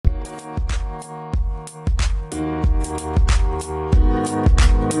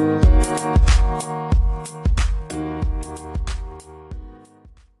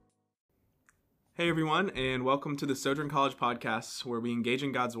everyone, and welcome to the Sojourn College podcast, where we engage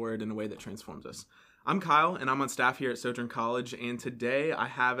in God's Word in a way that transforms us. I'm Kyle, and I'm on staff here at Sojourn College, and today I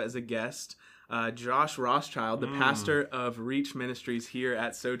have as a guest Josh Rothschild, the pastor of Reach Ministries here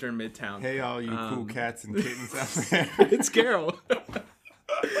at Sojourn Midtown. Hey, all you cool cats and kittens out there. It's Carol.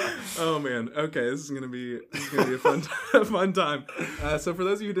 Oh man. Okay, this is gonna be a fun time. So for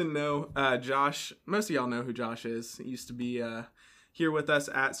those of you who didn't know, Josh, most of y'all know who Josh is. He used to be here with us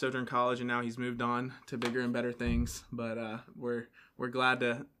at Sojourn College, and now he's moved on to bigger and better things. But we're glad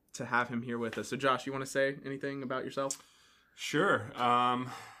to have him here with us. So Josh, you want to say anything about yourself? Sure.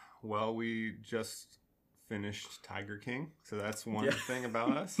 Well, we just finished Tiger King, so that's one thing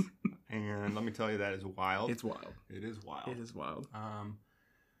about us. And let me tell you, that is wild. It's wild. It is wild. It is wild.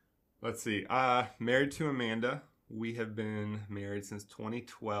 Let's see. Married to Amanda. We have been married since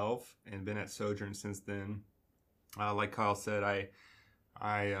 2012 and been at Sojourn since then. Like Kyle said,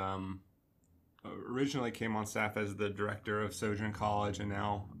 I originally came on staff as the director of Sojourn College, and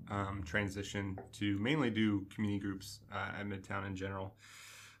now transitioned to mainly do community groups at Midtown in general.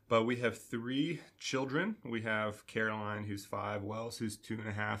 But we have 3 children. We have Caroline, who's 5, Wells, who's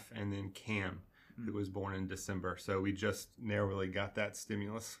 2.5, and then Cam, who was born in December. So we just narrowly got that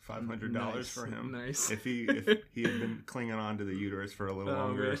stimulus, $500 for him. Nice. If he had been clinging on to the uterus for a little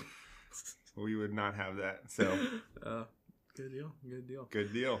longer, we would not have that. So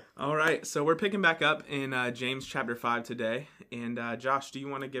Good deal. All right, so we're picking back up in James chapter 5 today. And Josh, do you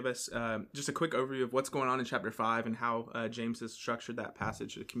want to give us just a quick overview of what's going on in chapter 5 and how James has structured that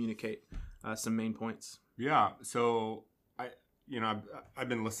passage to communicate some main points? Yeah, so I've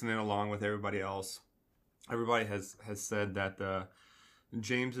been listening along with everybody else. Everybody has said that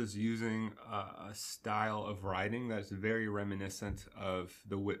James is using a style of writing that is very reminiscent of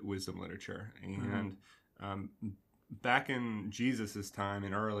the wisdom literature. And back in Jesus' time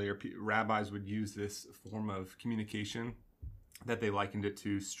and earlier, rabbis would use this form of communication that they likened it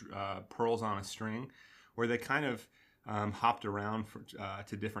to pearls on a string, where they kind of hopped around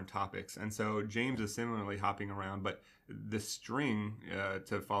to different topics. And so James is similarly hopping around, but the string,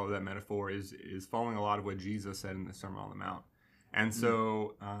 to follow that metaphor, is following a lot of what Jesus said in the Sermon on the Mount. And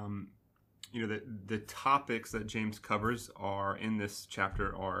so, the topics that James covers are in this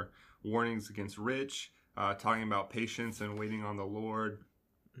chapter are warnings against rich, talking about patience and waiting on the Lord,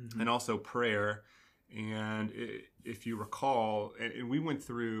 and also prayer. And if you recall, and we went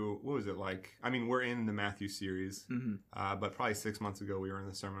through, what was it like? I mean, we're in the Matthew series, but probably 6 months ago we were in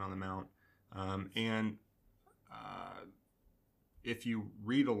the Sermon on the Mount. If you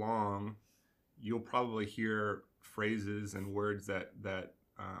read along, you'll probably hear phrases and words that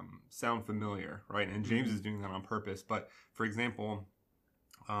sound familiar, right? And James is doing that on purpose. But for example,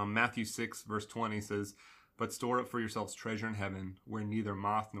 Matthew 6 verse 20 says, "But store up for yourselves treasure in heaven, where neither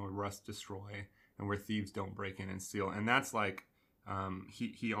moth nor rust destroy, and where thieves don't break in and steal." And that's like,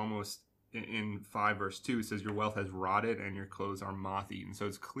 he almost, in 5 verse 2, says, "Your wealth has rotted and your clothes are moth-eaten." So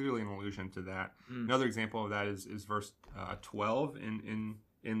it's clearly an allusion to that. Another example of that is verse 12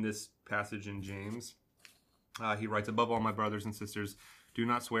 in this passage in James. He writes, "Above all, my brothers and sisters, do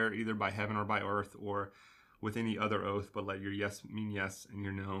not swear either by heaven or by earth or with any other oath, but let your yes mean yes and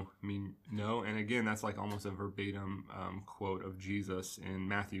your no mean no." And again, that's like almost a verbatim quote of Jesus in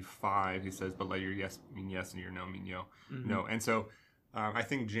Matthew 5. He says, "But let your yes mean yes and your no mean no." And so I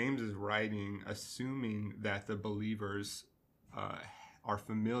think James is writing assuming that the believers are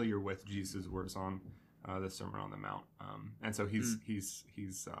familiar with Jesus' words on the Sermon on the Mount. And so he's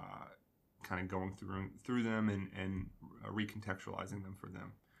kind of going through them and recontextualizing them for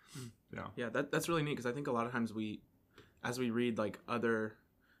them. Yeah, that's really neat, because I think a lot of times as we read like other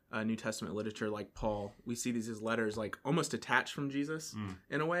New Testament literature, like Paul, we see these as letters like almost detached from Jesus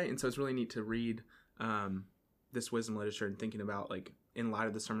in a way, and so it's really neat to read this wisdom literature and thinking about, like, in light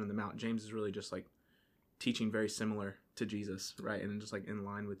of the Sermon on the Mount, James is really just like teaching very similar to Jesus, right? And just like in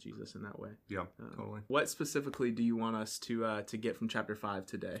line with Jesus in that way. Yeah, totally. What specifically do you want us to get from chapter 5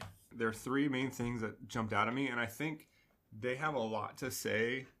 today? There are 3 main things that jumped out at me, and I think they have a lot to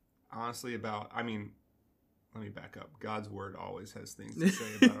say, honestly, about, I mean, let me back up. God's word always has things to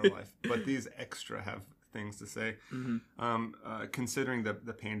say about our life, but these extra have things to say, considering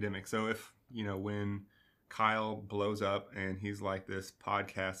the pandemic. So if, when Kyle blows up and he's like this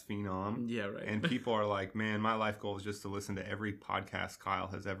podcast phenom, and people are like, "Man, my life goal is just to listen to every podcast Kyle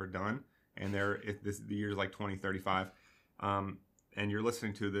has ever done," and the year's like 2035, and you're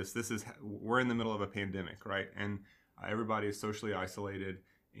listening to this is, we're in the middle of a pandemic, right? And everybody is socially isolated,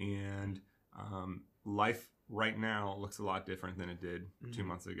 and life right now looks a lot different than it did 2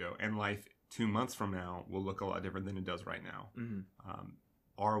 months ago, and life 2 months from now will look a lot different than it does right now.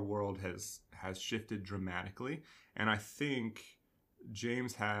 our world has shifted dramatically. And I think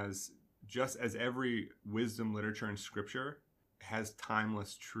James has, just as every wisdom literature in Scripture has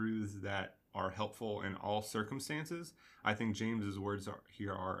timeless truths that are helpful in all circumstances, I think James's words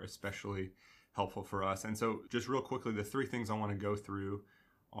here are especially helpful for us. And so just real quickly, the three things I want to go through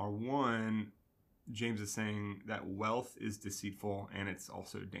are: one, James is saying that wealth is deceitful and it's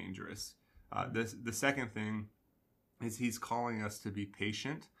also dangerous. The second thing is he's calling us to be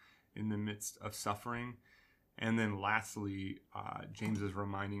patient in the midst of suffering. And then lastly, James is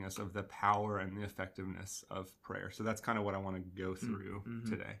reminding us of the power and the effectiveness of prayer. So that's kind of what I want to go through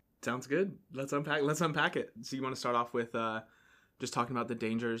today. Sounds good. Let's unpack it. So you want to start off with just talking about the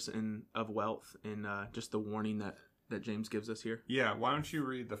dangers of wealth and just the warning that James gives us here? Yeah. Why don't you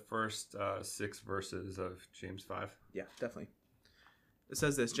read the first 6 verses of James 5? Yeah, definitely. It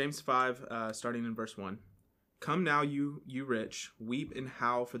says this, James 5, starting in verse 1. Come now, you rich, weep and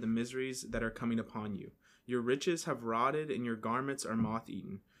howl for the miseries that are coming upon you. Your riches have rotted, and your garments are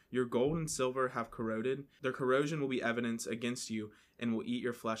moth-eaten. Your gold and silver have corroded. Their corrosion will be evidence against you, and will eat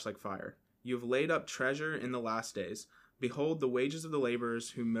your flesh like fire. You have laid up treasure in the last days. Behold, the wages of the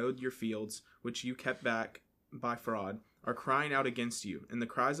laborers who mowed your fields, which you kept back by fraud, are crying out against you, and the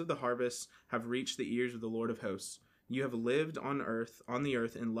cries of the harvest have reached the ears of the Lord of hosts. You have lived on the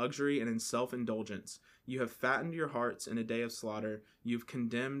earth in luxury and in self-indulgence. You have fattened your hearts in a day of slaughter. You have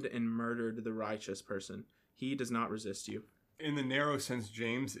condemned and murdered the righteous person. He does not resist you. In the narrow sense,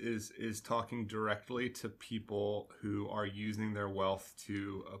 James is talking directly to people who are using their wealth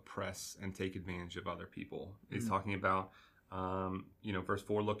to oppress and take advantage of other people. He's talking about, verse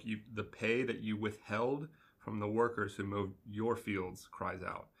 4, look, the pay that you withheld from the workers who mowed your fields cries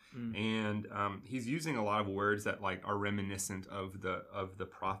out. And he's using a lot of words that are reminiscent of the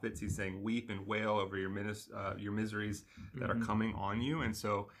prophets. He's saying, weep and wail over your miseries that are coming on you. And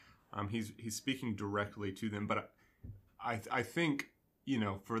so he's speaking directly to them. But I think,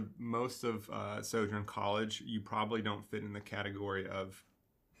 for most of Sojourn College, you probably don't fit in the category of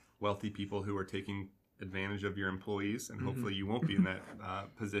wealthy people who are taking advantage of your employees, and hopefully you won't be in that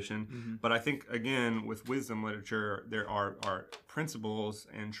position. But I think, again, with wisdom literature, there are principles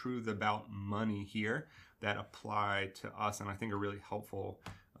and truths about money here that apply to us, and I think are really helpful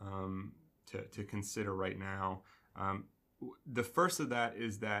to consider right now. The first of that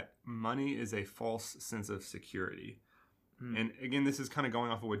is that money is a false sense of security. And again, this is kind of going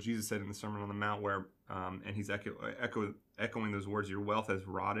off of what Jesus said in the Sermon on the Mount, where, and he's echoing those words, your wealth has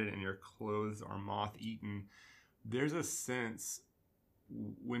rotted and your clothes are moth-eaten. There's a sense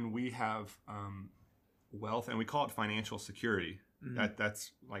when we have wealth, and we call it financial security.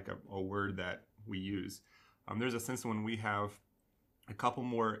 That's like a word that we use. There's a sense when we have a couple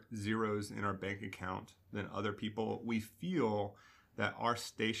more zeros in our bank account than other people, we feel that our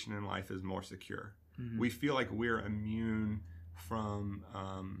station in life is more secure. We feel like we're immune from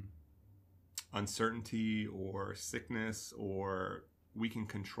uncertainty or sickness, or we can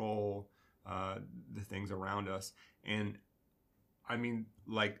control the things around us. And I mean,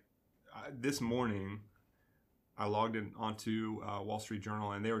 this morning, I logged in onto Wall Street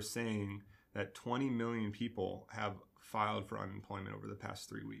Journal, and they were saying that 20 million people have filed for unemployment over the past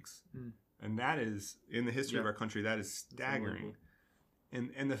 3 weeks. And that is, in the history of our country, that is staggering.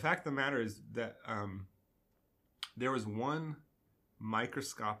 And the fact of the matter is that there was one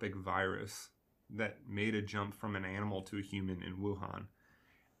microscopic virus that made a jump from an animal to a human in Wuhan.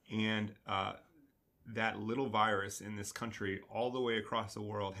 And that little virus in this country, all the way across the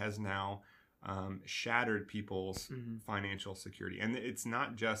world, has now shattered people's financial security. And it's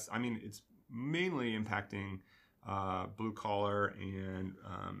not just, it's mainly impacting blue collar and,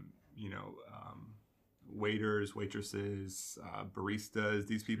 waiters, waitresses, baristas,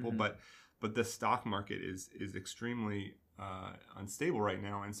 these people. But the stock market is extremely unstable right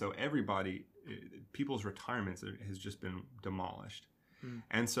now. And so people's retirements has just been demolished.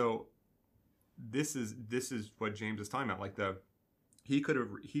 And so this is what James is talking about. He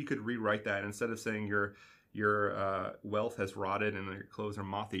could rewrite that. Instead of saying your wealth has rotted and your clothes are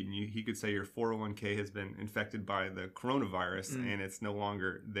moth-eaten, he could say your 401k has been infected by the coronavirus and it's no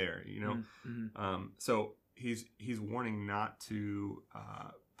longer there. So he's warning not to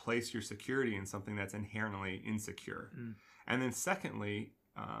place your security in something that's inherently insecure. And then secondly,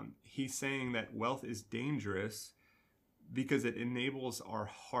 he's saying that wealth is dangerous because it enables our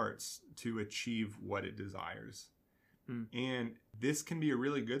hearts to achieve what it desires. And this can be a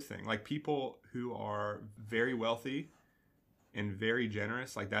really good thing. People who are very wealthy and very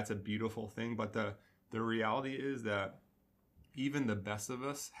generous, that's a beautiful thing. But the reality is that even the best of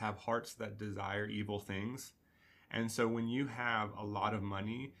us have hearts that desire evil things. And so when you have a lot of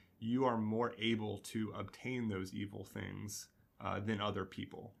money, you are more able to obtain those evil things than other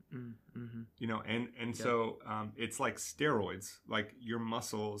people. Mm-hmm. You know, and so it's like steroids. Like your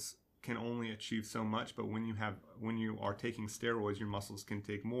muscles can only achieve so much, but when you are taking steroids, your muscles can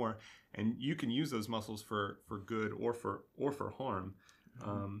take more, and you can use those muscles for good or for harm.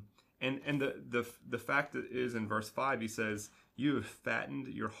 Mm-hmm. And the fact that is in verse 5, he says, "You have fattened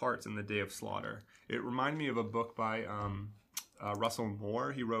your hearts in the day of slaughter." It reminded me of a book by Russell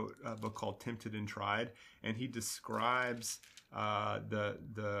Moore. He wrote a book called Tempted and Tried, and he describes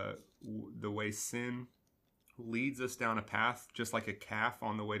the way sin leads us down a path just like a calf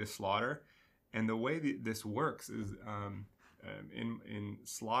on the way to slaughter. And the way this works is in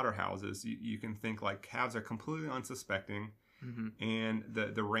slaughterhouses, you can think like calves are completely unsuspecting. Mm-hmm. And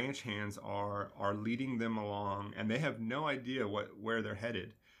the ranch hands are leading them along, and they have no idea where they're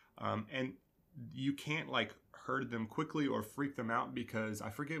headed. And you can't like herd them quickly or freak them out, because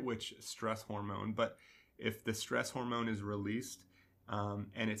I forget which stress hormone, but if the stress hormone is released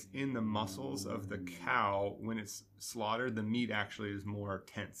and it's in the muscles of the cow when it's slaughtered, the meat actually is more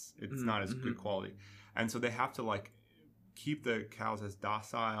tense. It's not as good quality. And so they have to like keep the cows as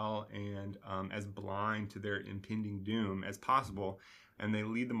docile and as blind to their impending doom as possible, and they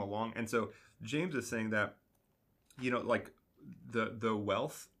lead them along. And so James is saying that, you know, like the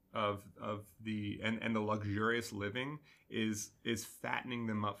wealth of the and the luxurious living is fattening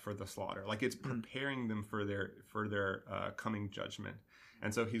them up for the slaughter. Like it's preparing them for their coming judgment.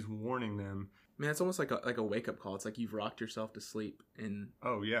 And so he's warning them. Man, it's almost like a wake up call. It's like you've rocked yourself to sleep, and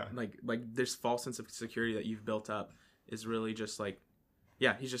oh yeah, like this false sense of security that you've built up is really just like,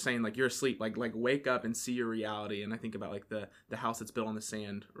 yeah, he's just saying like you're asleep, like wake up and see your reality. And I think about like the house that's built on the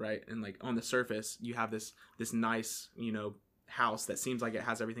sand, right? And like on the surface you have this nice, you know, house that seems like it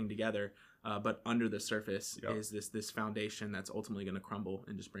has everything together, but under the surface is this foundation that's ultimately going to crumble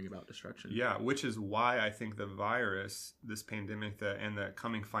and just bring about destruction. Yeah, which is why I think the virus, this pandemic, and the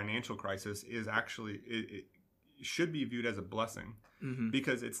coming financial crisis is actually it should be viewed as a blessing,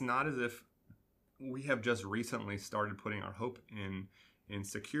 because it's not as if we have just recently started putting our hope in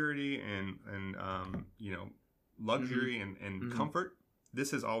security and you know, luxury and comfort.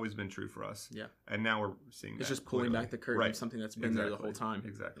 This has always been true for us. Yeah. And now we're seeing it's just pulling back the curtain of something that's been there the whole time.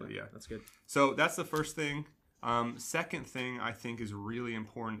 Exactly, yeah. That's good. So that's the first thing. Second thing I think is really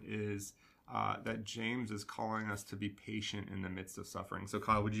important is that James is calling us to be patient in the midst of suffering. So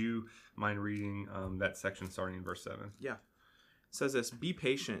Kyle, would you mind reading that section starting in verse 7? Yeah. It says this: "Be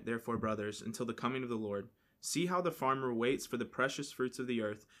patient, therefore, brothers, until the coming of the Lord. See how the farmer waits for the precious fruits of the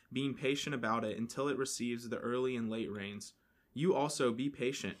earth, being patient about it until it receives the early and late rains. You also be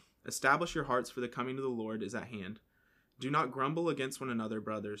patient. Establish your hearts, for the coming of the Lord is at hand. Do not grumble against one another,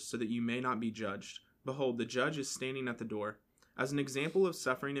 brothers, so that you may not be judged. Behold, the judge is standing at the door. As an example of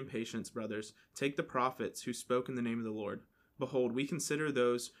suffering and patience, brothers, take the prophets who spoke in the name of the Lord. Behold, we consider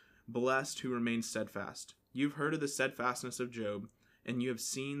those blessed who remain steadfast. You have heard of the steadfastness of Job, and you have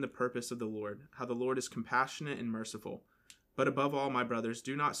seen the purpose of the Lord, how the Lord is compassionate and merciful. But above all, my brothers,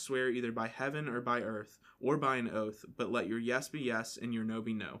 do not swear either by heaven or by earth, or by an oath, but let your yes be yes and your no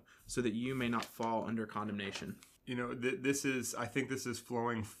be no, so that you may not fall under condemnation." You know, I think this is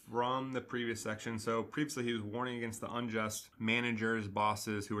flowing from the previous section. So previously he was warning against the unjust managers,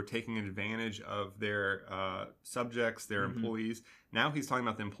 bosses who were taking advantage of their subjects, their employees. Now he's talking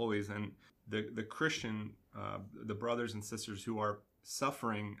about the employees and the Christian, the brothers and sisters who are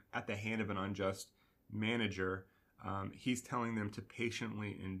suffering at the hand of an unjust manager. He's telling them to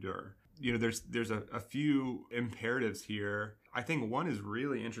patiently endure. You know, there's a few imperatives here. I think one is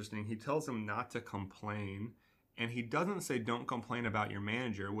really interesting. He tells them not to complain, and he doesn't say don't complain about your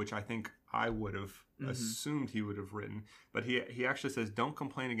manager, which I think I would have assumed he would have written. But he actually says don't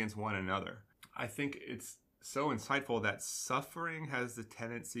complain against one another. I think it's so insightful that suffering has the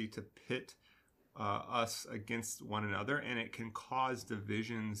tendency to pit us against one another, and it can cause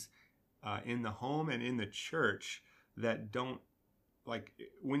divisions in the home and in the church that don't, like,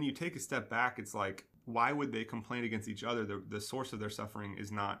 when you take a step back, it's like, why would they complain against each other? The source of their suffering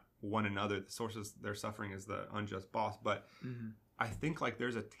is not one another. The source of their suffering is the unjust boss. But I think like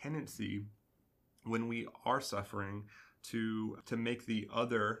there's a tendency when we are suffering to make the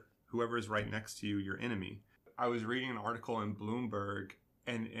other, whoever is right next to you, your enemy. I was reading an article in Bloomberg,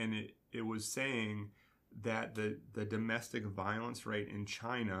 and it was saying that the domestic violence rate in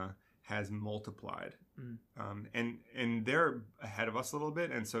China has multiplied. And they're ahead of us a little bit.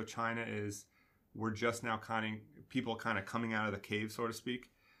 And so China we're just now people coming out of the cave, so to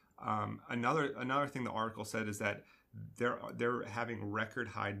speak. Another thing the article said is that they're having record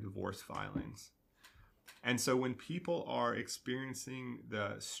high divorce filings. And so when people are experiencing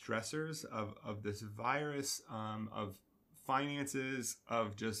the stressors of this virus, of finances,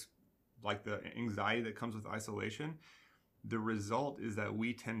 of just like the anxiety that comes with isolation, the result is that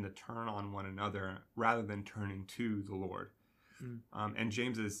we tend to turn on one another rather than turning to the Lord. And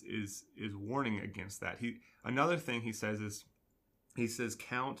James is warning against that. Another thing he says is, he says,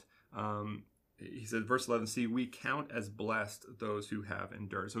 count. He says, verse 11, see, we count as blessed those who have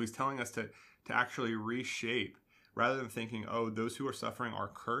endured. So he's telling us to actually reshape, rather than thinking, oh, those who are suffering are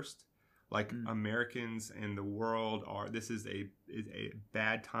cursed, like Americans and the world are. This is a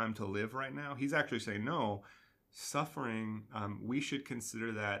bad time to live right now. He's actually saying, no, suffering. We should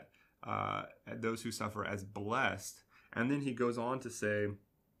consider that those who suffer as blessed. And then he goes on to say,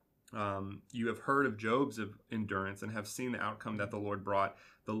 you have heard of Job's endurance and have seen the outcome that the Lord brought.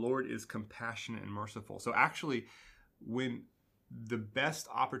 The Lord is compassionate and merciful. So actually, when the best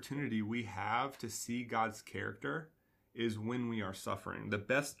opportunity we have to see God's character is when we are suffering. The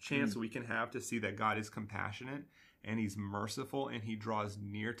best chance we can have to see that God is compassionate and he's merciful and he draws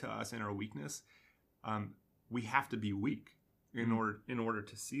near to us in our weakness, we have to be weak in order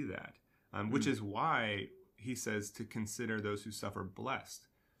to see that. Which is why he says to consider those who suffer blessed.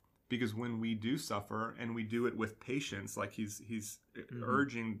 Because when we do suffer and we do it with patience, like he's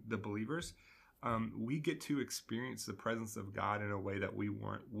urging the believers, we get to experience the presence of God in a way that we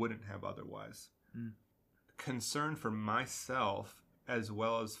wouldn't have otherwise. Concern for myself, as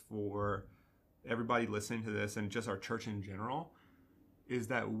well as for everybody listening to this and just our church in general, is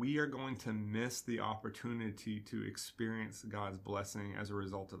that we are going to miss the opportunity to experience God's blessing as a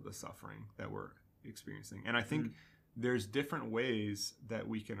result of the suffering that we're experiencing. And I think there's different ways that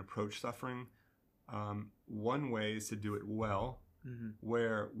we can approach suffering. One way is to do it well,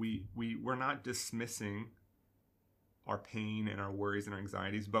 where we're not dismissing our pain and our worries and our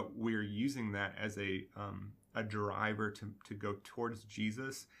anxieties, but we're using that as a driver to go towards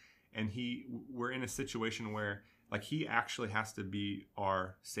Jesus. And we're in a situation where, like, he actually has to be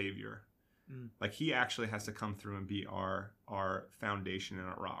our savior. Like, he actually has to come through and be our foundation and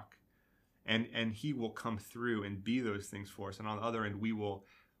our rock. And he will come through and be those things for us. And on the other end, we will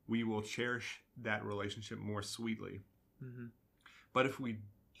cherish that relationship more sweetly. But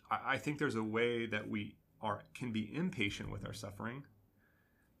I think there's a way that we can be impatient with our suffering.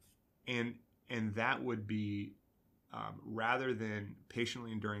 And that would be, rather than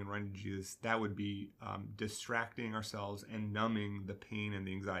patiently enduring and running to Jesus, that would be distracting ourselves and numbing the pain and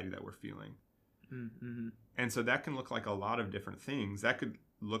the anxiety that we're feeling. And so that can look like a lot of different things. That could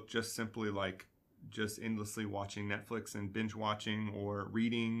look just simply like just endlessly watching Netflix and binge watching, or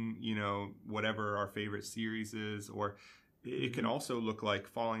reading, whatever our favorite series is. Or it can also look like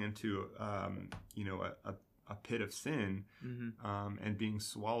falling into, a pit of sin, and being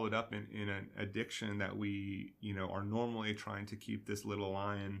swallowed up in an addiction that we, are normally trying to keep this little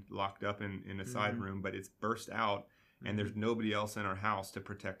lion locked up in a side room, but it's burst out and there's nobody else in our house to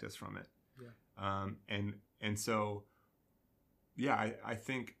protect us from it. And so, I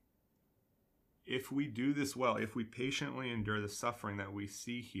think if we do this well, if we patiently endure the suffering that we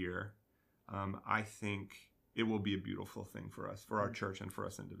see here, I think it will be a beautiful thing for us, for our church, and for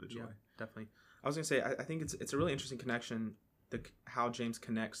us individually. Yeah, definitely. I was going to say, I think it's a really interesting connection, how James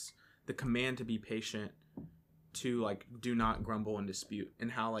connects the command to be patient to, like, do not grumble and dispute,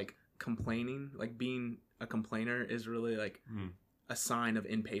 and how, like, complaining, like, being a complainer is really, like, a sign of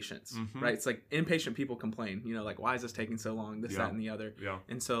impatience, right? It's like impatient people complain, like, why is this taking so long, this, that, and the other.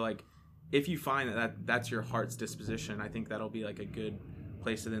 And so, like, if you find that's your heart's disposition, I think that'll be, like, a good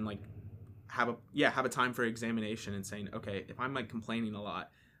place to then, like, have a time for examination and saying, okay, if I'm, like, complaining a lot,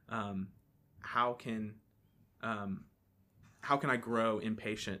 how can I grow in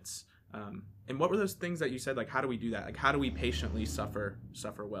patience? And what were those things that you said? Like, how do we do that? Like, how do we patiently suffer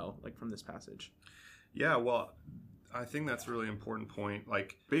well, like, from this passage? Yeah, well, I think that's a really important point.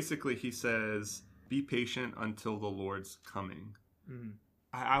 Like, basically he says, be patient until the Lord's coming.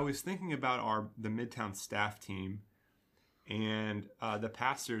 I was thinking about the Midtown staff team, and the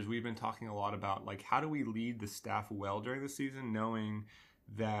pastors. We've been talking a lot about, like, how do we lead the staff well during the season, knowing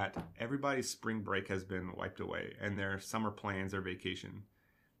that everybody's spring break has been wiped away and their summer plans, their vacation.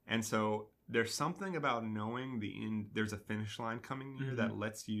 And so there's something about knowing there's a finish line coming near that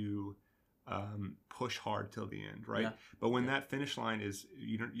lets you push hard till the end, right? But when that finish line is,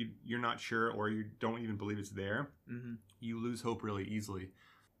 you're not sure, or you don't even believe it's there, you lose hope really easily.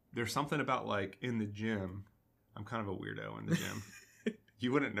 There's something about, like, in the gym. I'm kind of a weirdo in the gym.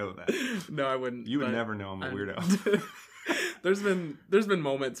 You wouldn't know that. No, I wouldn't. You would never know I'm a weirdo. There's been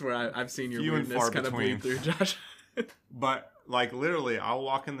moments where I've seen your weirdness kind of bleed through, Josh. But, Like literally, I'll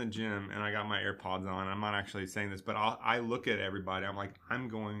walk in the gym and I got my AirPods on. I'm not actually saying this, but I look at everybody. I'm like, I'm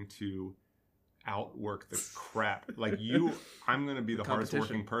going to outwork the crap. Like I'm going to be the hardest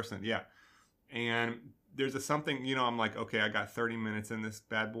working person. Yeah. And there's something, I'm like, okay, I got 30 minutes in this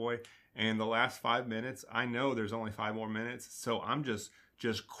bad boy. And the last 5 minutes, I know there's only 5 more minutes. So I'm just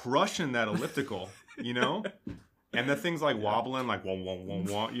crushing that elliptical, And the thing's like wobbling, like, wah, wah, wah,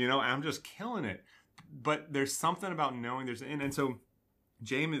 wah, I'm just killing it. But there's something about knowing there's an end. And so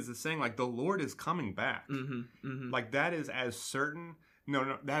James is saying, like, the Lord is coming back. Like, that is as certain.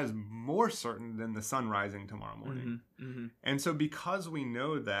 No, that is more certain than the sun rising tomorrow morning. And so because we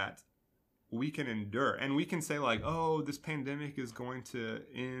know that, we can endure. And we can say, like, oh, this pandemic is going to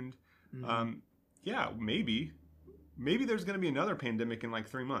end. Yeah, maybe. Maybe there's going to be another pandemic in, like,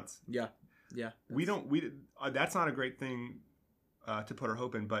 3 months. Yeah. That's not a great thing to put our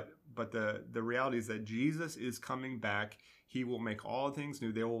hope in, but the reality is that Jesus is coming back. He will make all things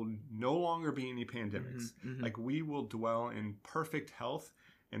new. There will no longer be any pandemics. Like, we will dwell in perfect health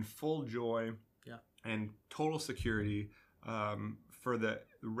and full joy and total security for the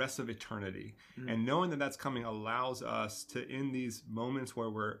rest of eternity. And knowing that that's coming allows us to, in these moments where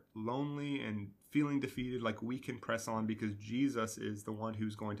we're lonely and feeling defeated, like, we can press on because Jesus is the one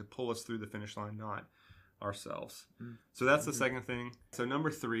who's going to pull us through the finish line, not ourselves. So that's the second thing. So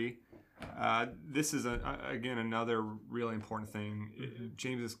number 3, this is again another really important thing.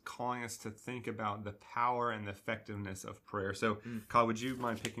 James is calling us to think about the power and the effectiveness of prayer. So Kyle, would you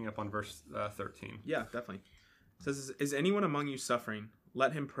mind picking up on verse 13? Yeah, definitely. It says, is anyone among you suffering?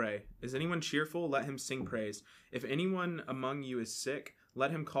 Let him pray. Is anyone cheerful? Let him sing praise. If anyone among you is sick,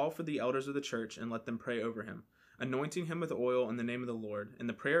 let him call for the elders of the church and let them pray over him, anointing him with oil in the name of the Lord. And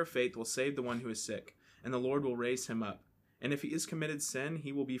the prayer of faith will save the one who is sick, and the Lord will raise him up. And if he has committed sin,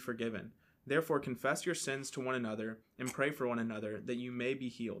 he will be forgiven. Therefore confess your sins to one another and pray for one another, that you may be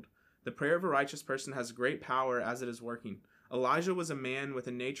healed. The prayer of a righteous person has great power as it is working. Elijah was a man with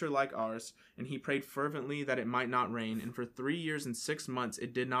a nature like ours, and he prayed fervently that it might not rain, and for 3 years and 6 months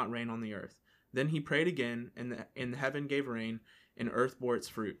it did not rain on the earth. Then he prayed again, and the heaven gave rain, and earth bore its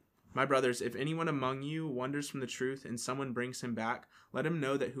fruit. My brothers, if anyone among you wanders from the truth and someone brings him back, let him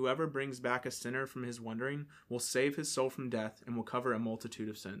know that whoever brings back a sinner from his wandering will save his soul from death and will cover a multitude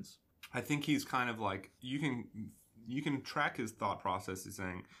of sins. I think he's kind of like, you can track his thought process. He's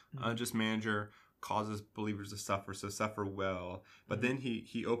saying, just manager causes believers to suffer, so suffer well. But then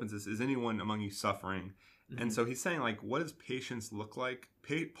he opens this, is anyone among you suffering? And so he's saying, like, what does patience look like?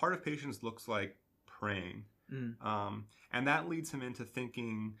 Part of patience looks like praying. And that leads him into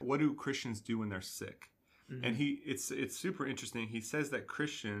thinking, what do Christians do when they're sick? And it's super interesting. He says that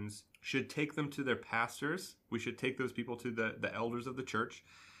Christians should take them to their pastors. We should take those people to the elders of the church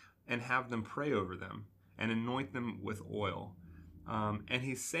and have them pray over them and anoint them with oil. And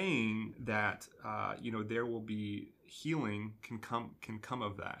he's saying that there will be healing can come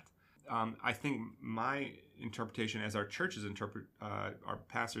of that. I think my interpretation, as our churches interpret, our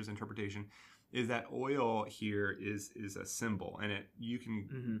pastors' interpretation, is that oil here is a symbol, and you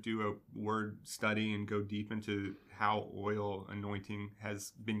can do a word study and go deep into how oil anointing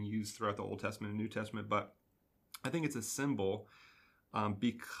has been used throughout the Old Testament and New Testament. But I think it's a symbol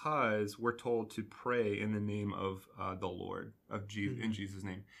because we're told to pray in the name of the Lord, of Jesus, in Jesus'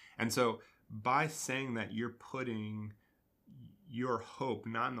 name. And so by saying that, you're putting your hope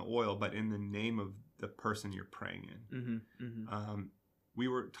not in the oil, but in the name of the person you're praying in. We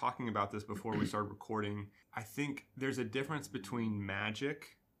were talking about this before we started recording. I think there's a difference between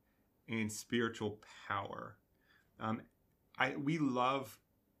magic and spiritual power. We love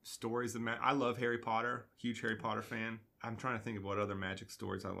stories of I love Harry Potter, huge Harry Potter fan. I'm trying to think of what other magic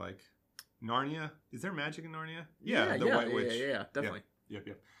stories I like. Narnia. Is there magic in Narnia? Yeah, the White Witch. Yeah, definitely. Yep.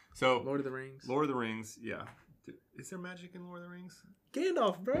 So Lord of the Rings. Lord of the Rings, yeah. Is there magic in Lord of the Rings?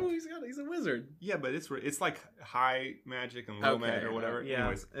 Gandalf, bro, he's a wizard. Yeah, but it's like high magic and low magic or whatever.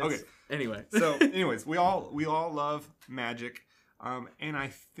 Yeah. Anyway. So, anyways, we all love magic, and I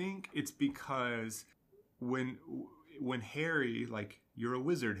think it's because when Harry, like, you're a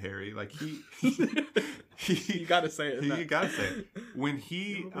wizard, Harry, like he you gotta say it. You gotta say it. When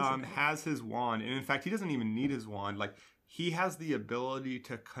he has his wand, and in fact, he doesn't even need his wand. Like, he has the ability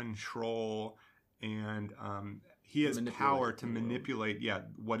to control and he has power to manipulate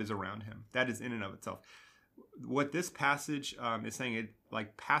what is around him. That is in and of itself. What this passage is saying,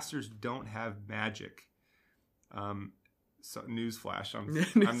 like, pastors don't have magic. So newsflash,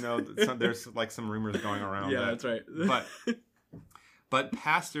 I know there's like some rumors going around. Yeah, that's right. but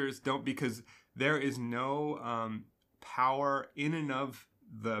pastors don't, because there is no power in and of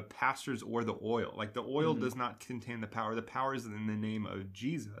the pastors or the oil. Like the oil does not contain the power. The power is in the name of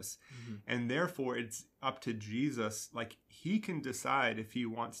Jesus. And therefore it's up to Jesus. Like he can decide if he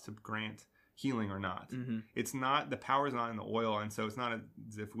wants to grant healing or not. It's not, the power is not in the oil. And so it's not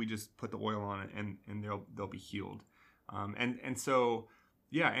as if we just put the oil on it and they'll be healed. And so,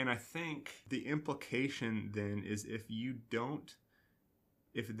 yeah. And I think the implication then is if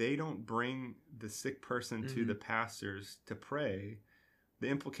they don't bring the sick person to the pastors to pray, the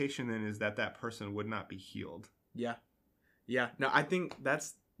implication then is that person would not be healed. Yeah. Yeah. No, I think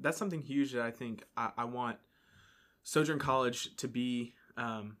that's something huge that I think I want Sojourn College to be.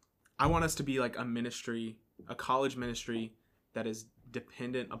 I want us to be like a ministry, a college ministry that is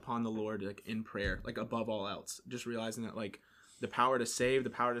dependent upon the Lord, like in prayer, like above all else. Just realizing that like the power to save, the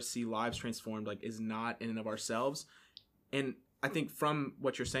power to see lives transformed, like is not in and of ourselves. And I think from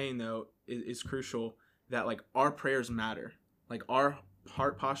what you're saying though is crucial that like our prayers matter, like our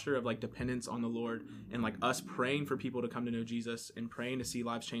heart posture of like dependence on the Lord and like us praying for people to come to know Jesus and praying to see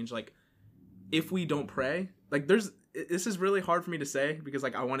lives change. Like if we don't pray, like this is really hard for me to say because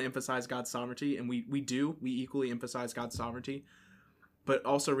like I want to emphasize God's sovereignty, and we equally emphasize God's sovereignty, but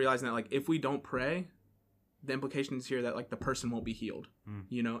also realizing that like if we don't pray, the implication is here that like the person won't be healed,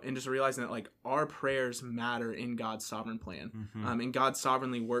 you know, and just realizing that like our prayers matter in God's sovereign plan, and God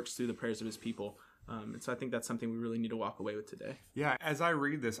sovereignly works through the prayers of his people. And so I think that's something we really need to walk away with today. Yeah. As I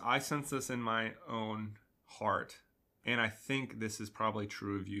read this, I sense this in my own heart. And I think this is probably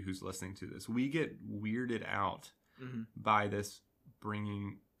true of you who's listening to this. We get weirded out by this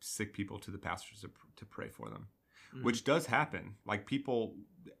bringing sick people to the pastors to pray for them, which does happen. Like people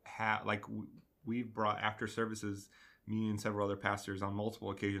have, like we've brought after services, me and several other pastors on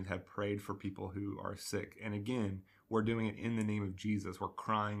multiple occasions have prayed for people who are sick. And again, we're doing it in the name of Jesus. We're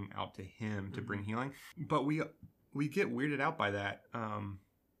crying out to him to bring healing. But we get weirded out by that.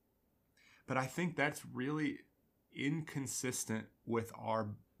 But I think that's really inconsistent with our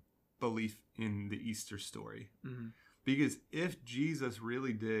belief in the Easter story. Because if Jesus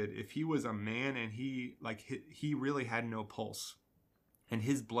really did, if he was a man and he really had no pulse and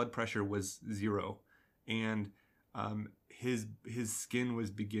his blood pressure was 0 and his skin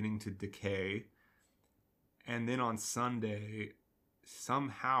was beginning to decay, and then on Sunday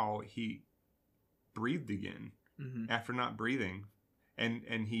somehow he breathed again after not breathing,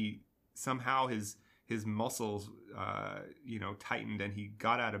 and he somehow his muscles tightened and he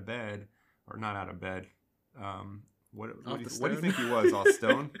got out of bed, or not out of bed, what do you think he was, off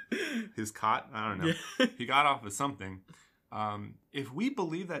stone? His cot? I don't know. Yeah. He got off of something. If we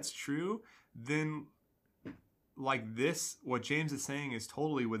believe that's true, then like this, what James is saying is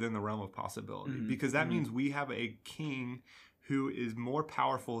totally within the realm of possibility, because that means we have a king who is more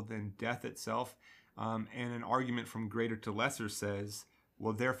powerful than death itself. And an argument from greater to lesser says,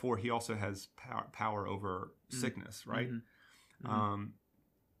 well, therefore he also has power over sickness, right?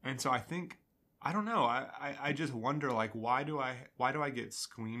 And so I think, I don't know, I just wonder, like, why do I get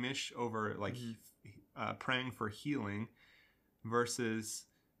squeamish over like praying for healing versus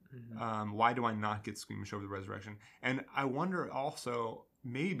why do I not get squeamish over the resurrection? And I wonder also,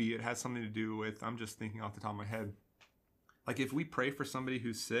 maybe it has something to do with, I'm just thinking off the top of my head, like if we pray for somebody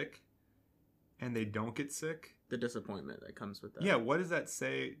who's sick and they don't get sick, the disappointment that comes with that. Yeah, what does that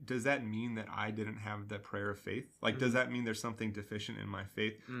say? Does that mean that I didn't have the prayer of faith? Like, does that mean there's something deficient in my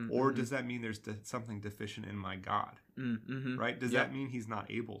faith? Or does that mean there's something deficient in my God? Right? Does that mean he's not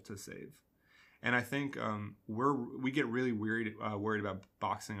able to save? And I think we get really worried about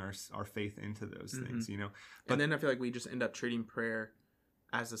boxing our faith into those things, you know? But then I feel like we just end up treating prayer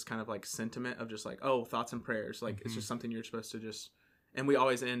as this kind of like sentiment of just like, oh, thoughts and prayers. Like, it's just something you're supposed to just, and we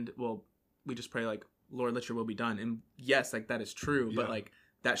always end, we just pray like, Lord, let your will be done. And yes, like that is true, but like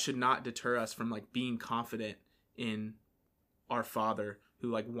that should not deter us from like being confident in our Father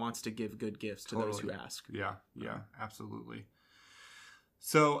who like wants to give good gifts to those who ask. Yeah, absolutely.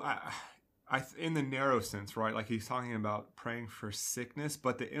 So I in the narrow sense, right? Like he's talking about praying for sickness,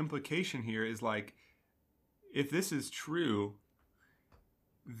 but the implication here is like, if this is true,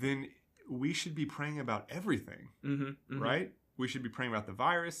 then we should be praying about everything, right? We should be praying about the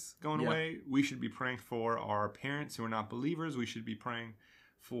virus going away. We should be praying for our parents who are not believers. We should be praying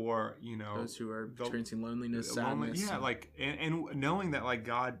for, those who are experiencing loneliness, sadness. Yeah, like, and knowing that like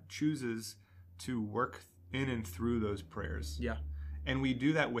God chooses to work in and through those prayers. Yeah. And we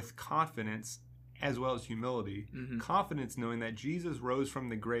do that with confidence as well as humility. Confidence knowing that Jesus rose from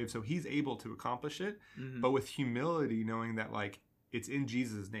the grave, so he's able to accomplish it. But with humility knowing that like it's in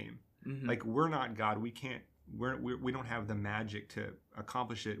Jesus' name. Like we're not God. We can't. We don't have the magic to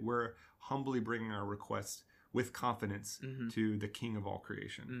accomplish it. We're humbly bringing our requests with confidence to the King of all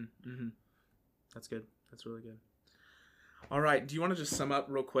creation. Mm-hmm. That's good. That's really good. All right. Do you want to just sum up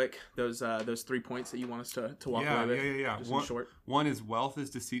real quick those 3 points that you want us to walk away with? Yeah. Just in short. One is wealth is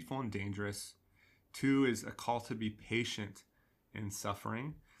deceitful and dangerous. 2 is a call to be patient in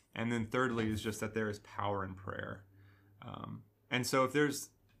suffering. And then thirdly is just that there is power in prayer. And so if there's,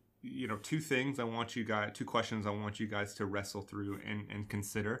 2 questions I want you guys to wrestle through and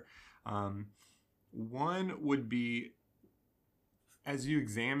consider. One would be, as you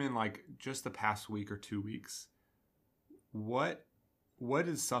examine like just the past week or 2 weeks, what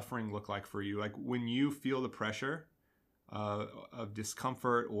does suffering look like for you? Like when you feel the pressure of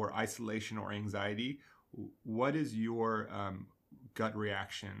discomfort or isolation or anxiety, what is your gut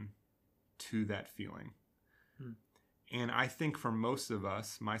reaction to that feeling? And I think for most of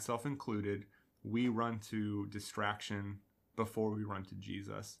us, myself included, we run to distraction before we run to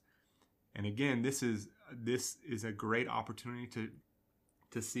Jesus. And again, this is a great opportunity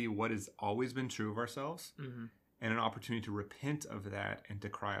to see what has always been true of ourselves, and an opportunity to repent of that and to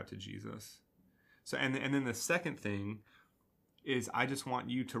cry out to Jesus. So, and then the second thing is, I just want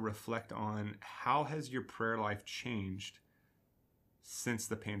you to reflect on how has your prayer life changed since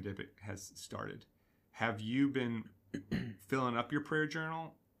the pandemic has started. Have you been filling up your prayer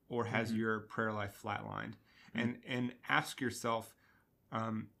journal, or has your prayer life flatlined? And ask yourself,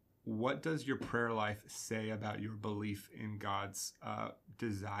 what does your prayer life say about your belief in God's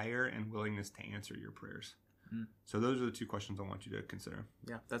desire and willingness to answer your prayers? So those are the 2 questions I want you to consider.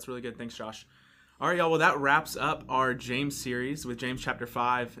 Yeah, that's really good. Thanks, Josh. All right, y'all. Well, that wraps up our James series with James chapter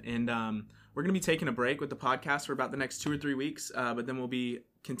 5. And we're going to be taking a break with the podcast for about the next 2 or 3 weeks. But then we'll be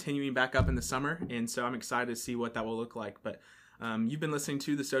continuing back up in the summer. And so I'm excited to see what that will look like. But you've been listening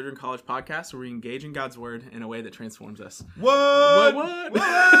to the Sojourn College podcast, where we engage in God's word in a way that transforms us. What? All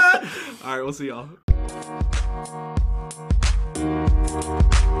right, we'll see y'all.